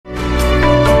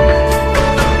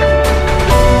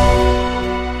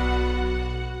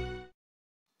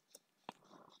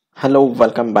Hello,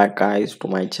 welcome back guys to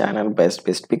my channel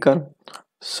Best Speaker.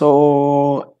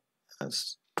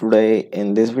 Today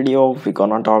in this video we're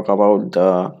gonna talk about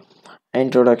the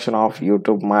introduction of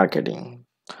YouTube marketing.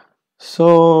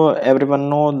 So everyone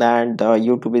know that the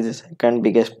YouTube is the second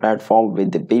biggest platform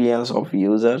with the billions of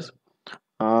users.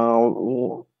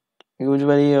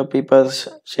 Usually people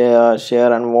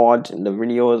share and watch the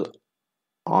videos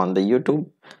on the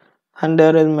YouTube, and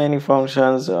there is many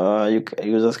functions.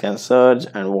 Users can search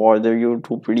and watch the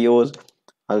YouTube videos.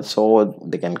 Also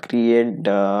they can create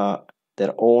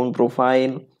their own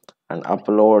profile and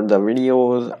upload the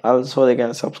videos. Also they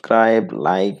can subscribe,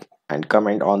 like and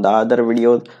comment on the other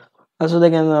videos. Also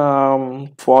they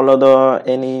can follow the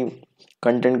any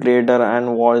content creator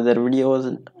and watch their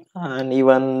videos, and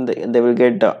even they will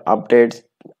get updates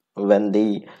when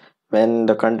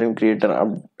the content creator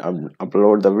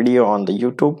upload the video on the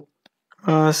YouTube.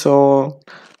 So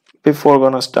before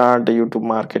gonna start the YouTube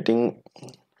marketing,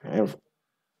 if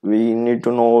we need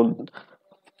to know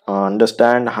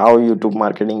understand how YouTube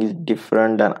marketing is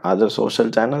different than other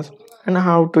social channels and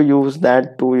how to use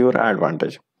that to your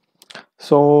advantage.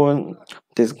 So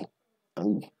this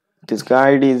this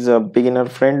guide is beginner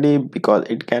friendly because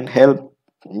it can help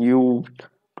you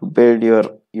to build your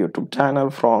YouTube channel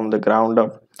from the ground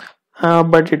up.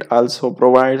 But it also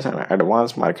provides an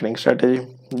advanced marketing strategy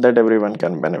that everyone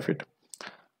can benefit.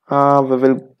 We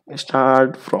will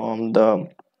start from the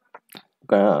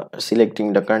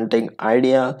selecting the content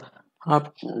idea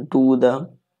up to the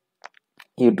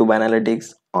YouTube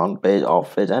analytics, on page,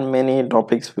 off page, and many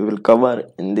topics we will cover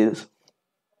in these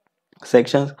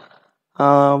sections.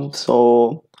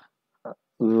 So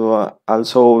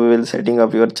also we will setting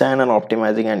up your channel,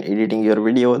 optimizing and editing your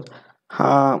videos.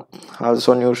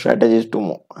 Also new strategies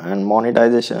to and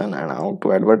monetization and how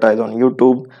to advertise on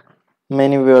YouTube.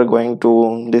 Many we are going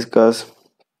to discuss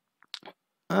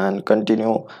and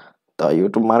continue the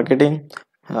YouTube marketing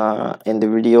in the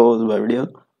videos by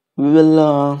videos. We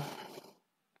will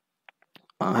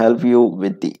help you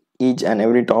with each and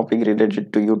every topic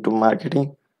related to YouTube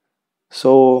marketing.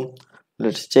 So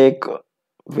let's check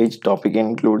which topic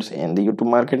includes in the YouTube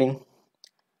marketing.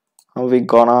 We're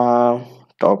gonna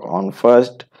talk on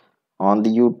first on the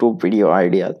YouTube video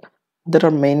ideas. There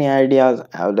are many ideas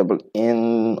available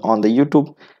in on the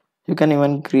YouTube. You can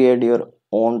even create your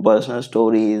own personal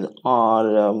stories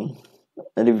or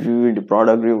reviewed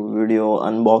product review video,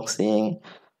 unboxing,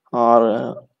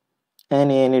 or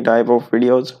any type of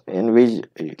videos in which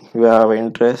you have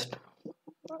interest,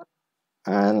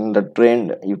 and the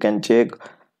trend you can check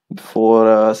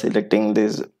before selecting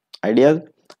these ideas.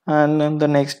 And then the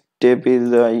next step is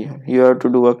you have to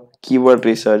do a keyword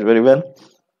research very well.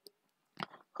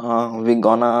 We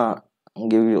gonna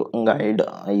give you guide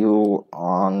you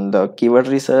on the keyword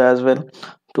research as well,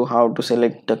 to how to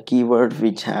select the keyword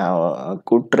which have a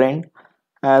good trend,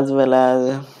 as well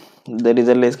as there is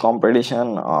a less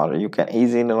competition or you can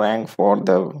easily rank for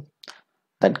the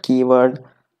that keyword.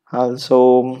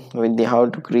 Also with the how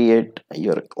to create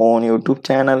your own YouTube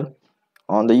channel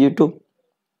on the YouTube,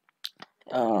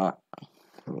 uh,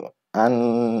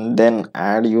 and then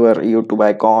add your YouTube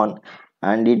icon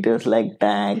and details like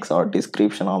tags or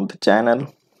description of the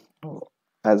channel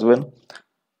as well.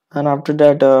 And after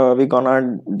that we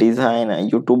gonna design a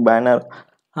YouTube banner.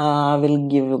 I will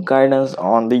give you guidance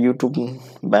on the YouTube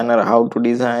banner, how to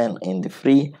design in the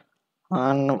free,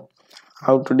 and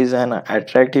how to design an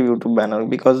attractive YouTube banner,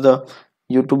 because the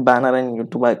YouTube banner and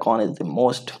YouTube icon is the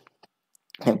most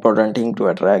important thing to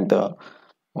attract the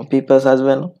people as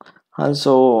well.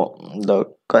 Also the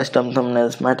custom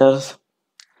thumbnails matters.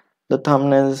 The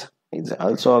thumbnails is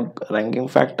also a ranking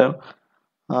factor.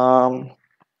 um,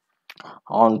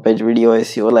 on page video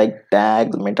SEO like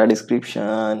tags, meta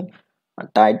description, a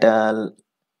title,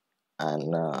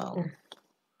 and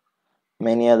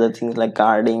many other things like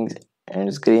cardings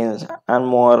and screens and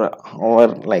more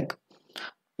over, like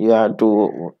you have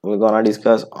to, we're gonna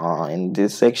discuss in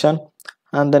this section.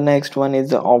 And the next one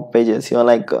is the off page SEO,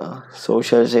 like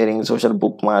social sharing, social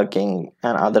bookmarking,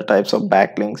 and other types of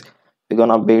backlinks we're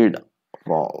gonna build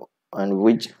for, and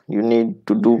which you need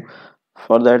to do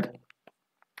for that,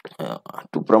 uh,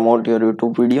 to promote your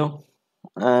YouTube video.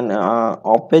 And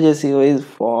off-page SEO is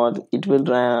for, it will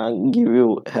give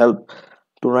you help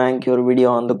to rank your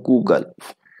video on the Google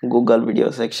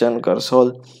video section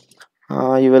console.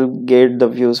 You will get the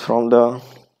views from the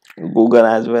Google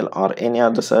as well, or any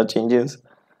other search engines.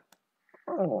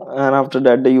 And after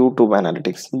that, the YouTube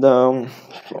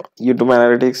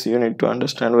analytics you need to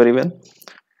understand very well.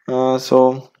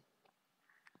 So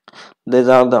these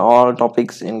are the all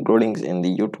topics including in the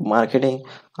YouTube marketing.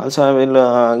 Also I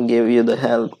will give you the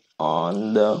help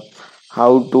on the how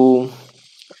to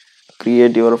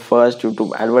create your first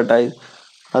YouTube advertise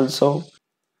also.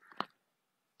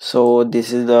 So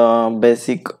this is the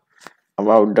basic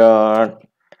about the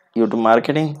YouTube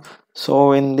marketing.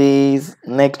 So in this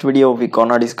next video we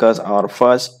gonna discuss our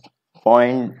first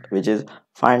point, which is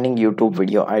finding YouTube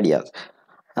video ideas.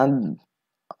 And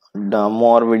the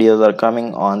more videos are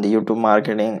coming on the YouTube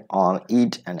marketing on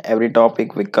each and every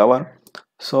topic we cover.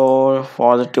 So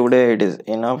for the today it is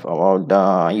enough about the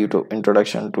YouTube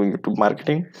introduction to YouTube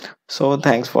marketing. So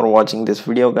thanks for watching this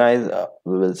video, guys.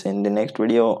 We will see in the next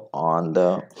video on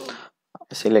the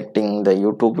selecting the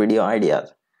YouTube video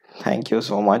ideas. Thank you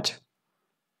so much.